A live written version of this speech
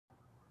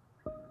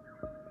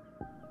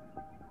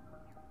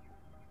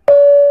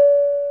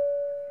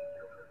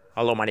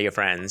Hello my dear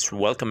friends,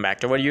 welcome back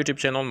to our YouTube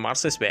channel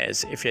Mars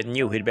Space. If you're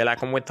new, hit bell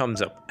icon with thumbs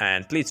up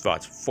and please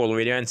watch full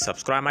video and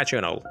subscribe my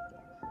channel.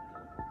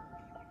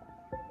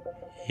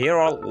 Here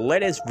are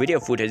latest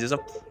video footages of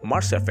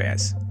Mars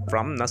affairs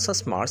from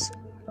NASA's Mars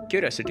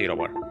Curiosity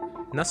rover.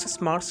 NASA's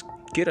Mars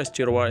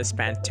Curiosity rover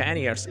spent 10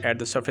 years at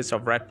the surface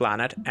of red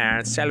planet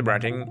and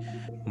celebrating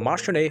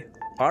Martian Day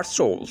Earth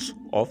Souls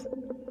of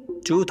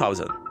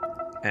 2000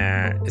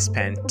 and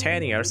spent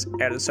 10 years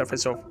at the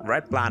surface of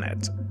red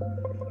planet.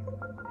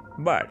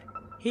 But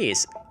he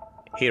is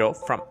hero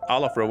from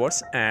all of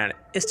rovers and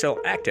is still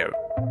active,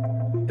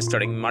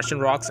 studying Martian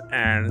rocks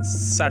and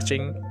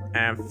searching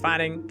and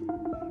finding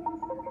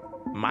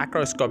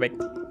microscopic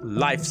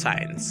life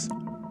signs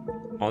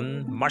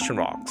on Martian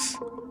rocks.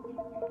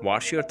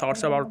 What's your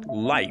thoughts about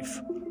life?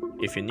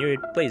 If you knew it,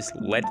 please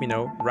let me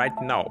know right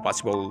now.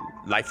 Possible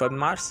life on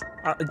Mars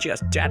or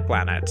just dead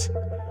planet?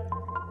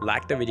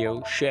 Like the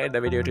video, share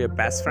the video to your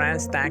best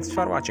friends. Thanks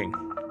for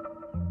watching.